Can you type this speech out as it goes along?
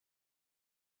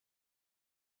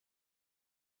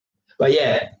But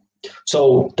yeah,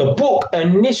 so the book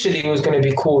initially was going to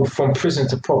be called From Prison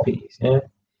to Properties, yeah?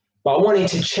 But I wanted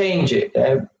to change it.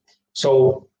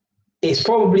 So it's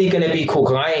probably going to be called,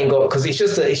 because it's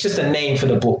just a name for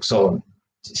the book. So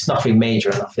it's nothing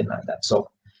major, nothing like that. So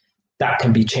that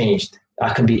can be changed.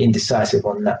 I can be indecisive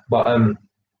on that. But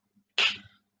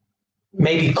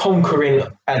maybe Conquering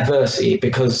Adversity,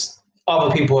 because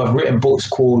other people have written books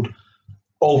called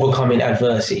Overcoming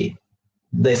Adversity.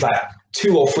 There's like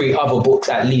 2 or 3 other books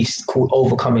at least called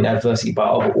Overcoming Adversity by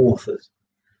other authors.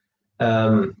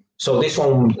 So this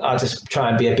one, I'll just try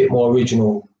and be a bit more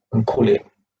original and call it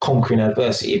Conquering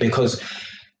Adversity, because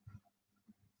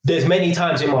there's many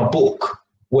times in my book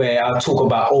where I talk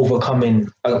about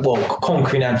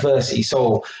conquering adversity.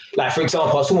 So like, for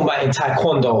example, I was talking about in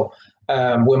Taekwondo,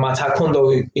 where my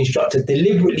Taekwondo instructor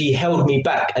deliberately held me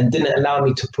back and didn't allow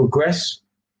me to progress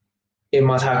in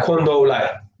my Taekwondo, like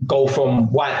go from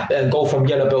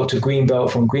yellow belt to green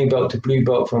belt, from green belt to blue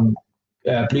belt, from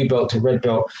blue belt to red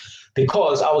belt,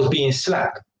 because I was being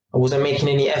slack. I wasn't making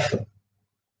any effort.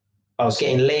 I was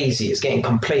getting lazy, it's getting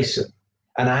complacent.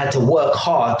 And I had to work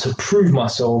hard to prove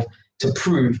myself, to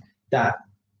prove that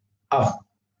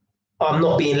I'm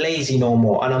not being lazy no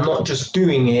more. And I'm not just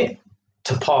doing it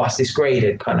to pass this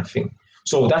graded kind of thing.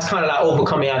 So that's kind of like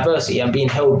overcoming adversity and being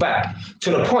held back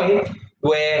to the point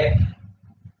where,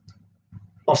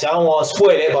 obviously I don't want to spoil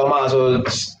it, but I might as well,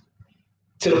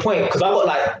 to the point, because I've got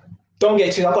like, don't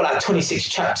get to, I've got like 26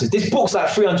 chapters. This book's like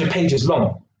 300 pages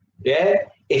long, yeah?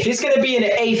 If it's going to be in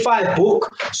an A5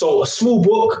 book, so a small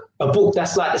book, a book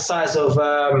that's like the size of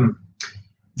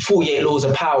 48 Laws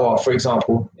of Power, for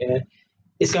example, yeah,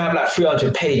 it's going to have like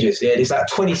 300 pages. Yeah, there's like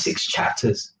 26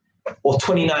 chapters or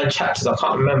 29 chapters. I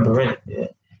can't remember, innit? Yeah,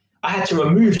 I had to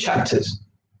remove chapters.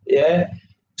 Yeah,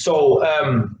 so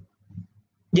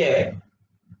yeah,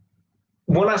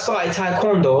 when I started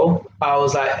Taekwondo, I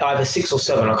was like either 6 or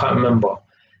 7, I can't remember.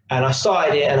 And I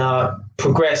started it and I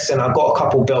progressed and I got a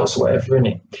couple belts or whatever in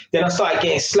it. Then I started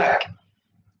getting slack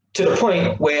to the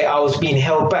point where I was being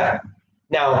held back.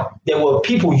 Now, there were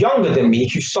people younger than me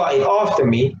who started after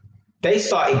me. They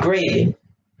started grading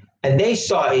and they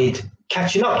started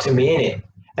catching up to me in it.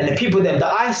 And the people then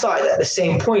that I started at the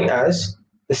same point as,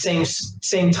 the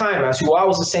same time as, who I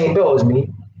was the same belt as me,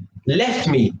 left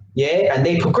me, yeah, and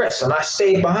they progressed and I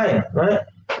stayed behind, right?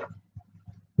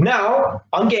 Now,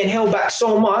 I'm getting held back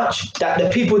so much that the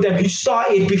people then who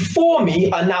started before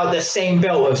me are now the same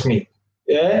belt as me,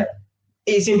 yeah?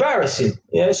 It's embarrassing,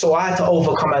 yeah? So I had to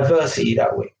overcome adversity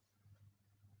that way,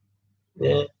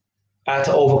 yeah? I had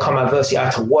to overcome adversity, I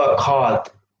had to work hard.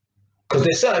 Because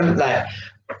there's certain, like,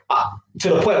 to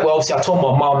the point where obviously I told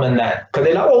my mom and that, because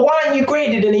they're like, well, why aren't you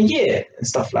graded in a year? And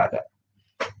stuff like that.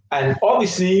 And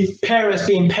obviously, parents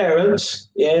being parents,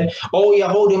 yeah? Oh, you're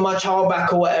holding my child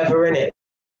back or whatever, innit?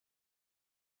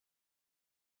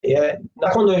 Yeah, the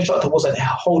Taekwondo instructor wasn't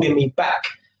holding me back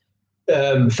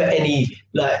for any,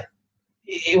 like,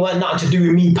 it wasn't nothing to do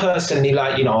with me personally,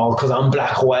 like, you know, because I'm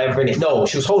black or whatever. And no,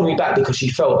 she was holding me back because she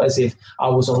felt as if I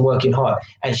wasn't working hard.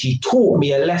 And she taught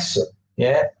me a lesson,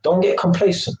 yeah? Don't get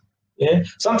complacent, yeah?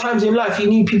 Sometimes in life, you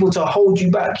need people to hold you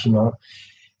back, you know?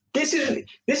 This is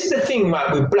the thing,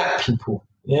 right, with black people,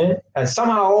 yeah? And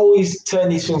somehow I always turn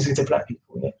these things into black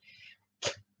people, yeah?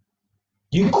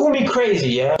 You can call me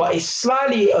crazy, yeah, but it's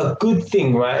slightly a good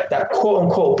thing, right, that quote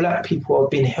unquote black people have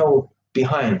been held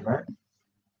behind, right?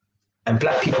 And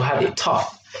black people have it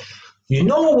tough. You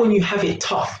know, when you have it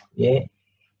tough, yeah,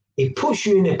 it puts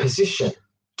you in a position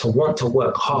to want to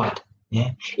work hard,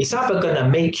 yeah? It's either gonna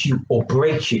make you or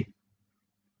break you,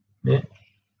 yeah?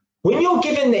 When you're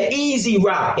given the easy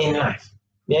route in life,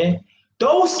 yeah,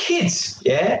 those kids,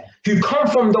 yeah, who come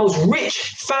from those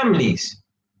rich families,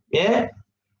 yeah,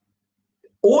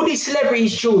 all these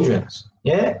celebrities' children,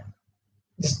 yeah,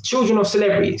 the children of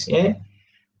celebrities, yeah,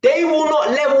 they will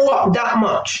not level up that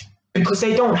much because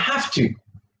they don't have to.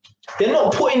 They're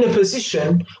not put in a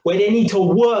position where they need to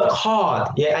work hard,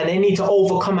 yeah, and they need to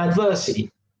overcome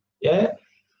adversity, yeah.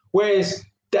 Whereas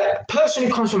that person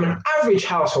who comes from an average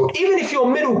household, even if you're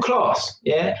middle class,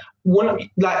 yeah,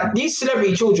 like these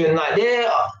celebrity children, like they're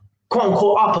quote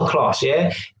unquote upper class,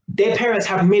 yeah, their parents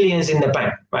have millions in the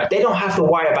bank, right? They don't have to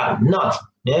worry about nothing,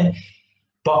 yeah.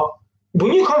 But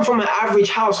when you come from an average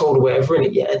household or whatever, in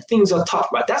it, yeah, and things are tough,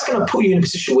 right? That's gonna put you in a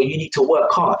position where you need to work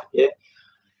hard, yeah.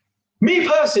 Me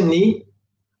personally,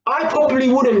 I probably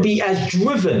wouldn't be as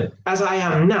driven as I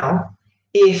am now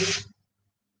if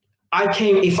I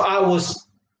was,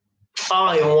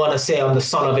 I don't want to say I'm the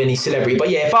son of any celebrity, but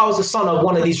yeah, if I was the son of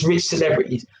one of these rich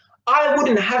celebrities, I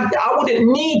wouldn't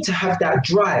need to have that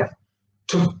drive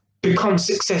to become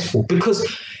successful, because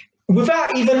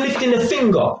without even lifting a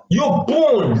finger, you're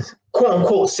born, quote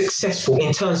unquote, successful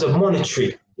in terms of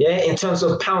monetary, yeah, in terms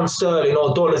of pounds sterling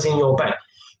or dollars in your bank.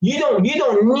 You don't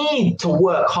need to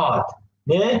work hard.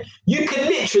 Yeah, you can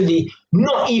literally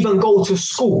not even go to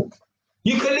school.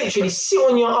 You can literally sit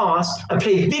on your ass and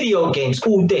play video games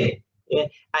all day, yeah?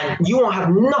 And you won't have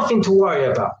nothing to worry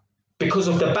about because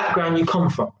of the background you come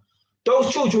from.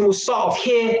 Those children will start off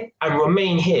here and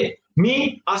remain here.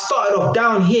 Me, I started off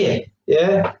down here.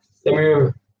 Yeah, let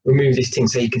me remove this thing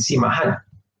so you can see my hand.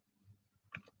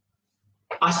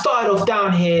 I started off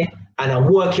down here and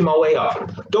I'm working my way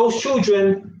up. Those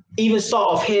children even start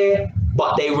off here,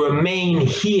 but they remain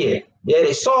here. Yeah,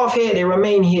 they start off here, they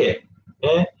remain here.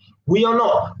 Yeah, we are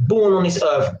not born on this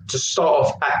earth to start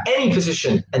off at any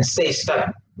position and stay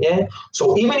stagnant. Yeah,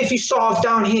 so even if you start off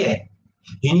down here,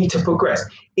 you need to progress.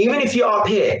 Even if you're up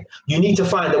here, you need to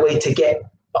find a way to get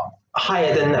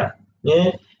higher than that.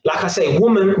 Yeah, like I say,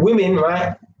 women,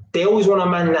 right? They always want a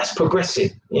man that's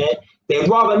progressive. Yeah, they'd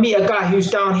rather meet a guy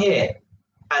who's down here,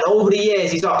 and over the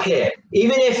years he's up here.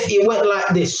 Even if it went like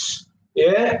this,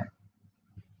 yeah,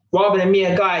 rather than meet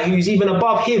a guy who's even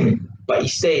above him, but he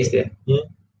stays there. Yeah,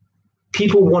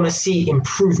 people want to see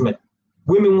improvement.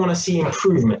 Women want to see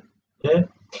improvement. Yeah,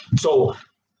 so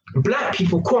black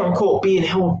people, quote unquote, being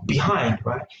held behind,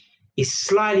 right, is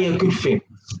slightly a good thing.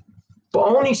 But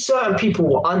only certain people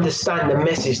will understand the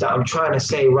message that I'm trying to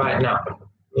say right now.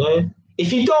 Yeah?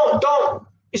 If you don't,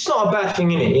 it's not a bad thing,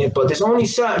 innit? Yeah? But there's only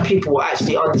certain people who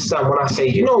actually understand when I say,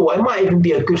 you know what, it might even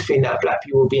be a good thing that black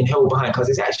people are being held behind because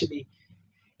it's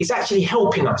actually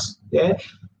helping us. Yeah?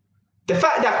 The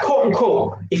fact that, quote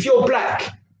unquote, if you're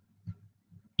black,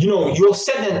 you know, your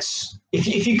sentence,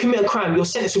 if you commit a crime, your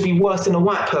sentence will be worse than a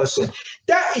white person.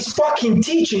 That is fucking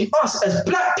teaching us as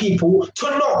black people to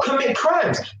not commit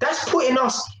crimes. That's putting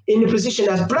us in the position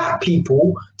as black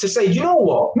people to say, you know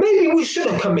what, maybe we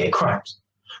shouldn't commit crimes.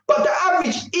 But the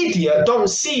average idiot don't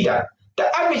see that. The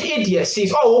average idiot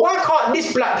sees, oh, well, why can't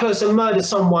this black person murder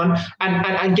someone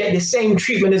and get the same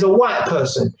treatment as a white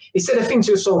person? Instead of thinking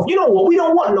to yourself, you know what, we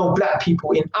don't want no black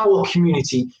people in our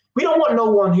community. We don't want no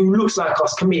one who looks like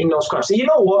us committing those crimes. So you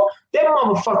know what? Them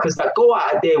motherfuckers that go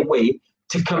out of their way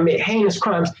to commit heinous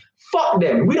crimes, fuck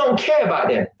them. We don't care about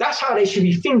them. That's how they should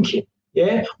be thinking.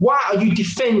 Yeah? Why are you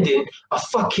defending a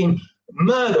fucking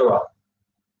murderer?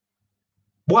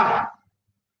 Why?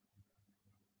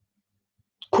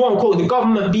 Quote unquote, the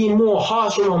government being more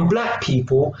harsher on black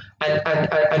people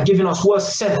and giving us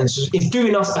worse sentences is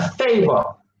doing us a favor.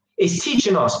 It's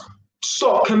teaching us,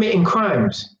 stop committing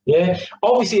crimes. Yeah,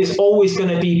 obviously there's always going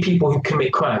to be people who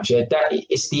commit crimes. Yeah, that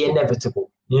it's the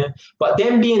inevitable. Yeah, but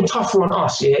them being tougher on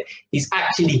us, yeah, is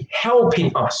actually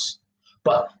helping us.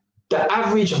 But the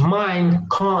average mind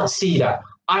can't see that.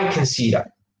 I can see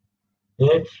that.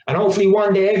 Yeah, and hopefully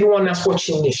one day everyone that's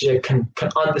watching this, yeah, can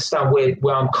understand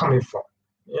where I'm coming from.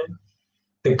 Yeah?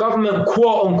 The government,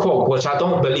 quote unquote, which I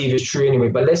don't believe is true anyway,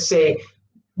 but let's say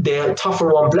they're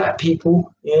tougher on black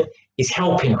people, yeah, is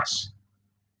helping us.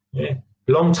 Yeah?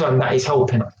 Long term, that is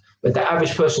helping us. But the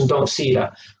average person don't see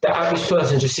that. The average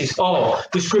person just sees, oh,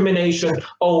 discrimination,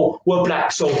 oh, we're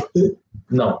black, so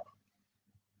no.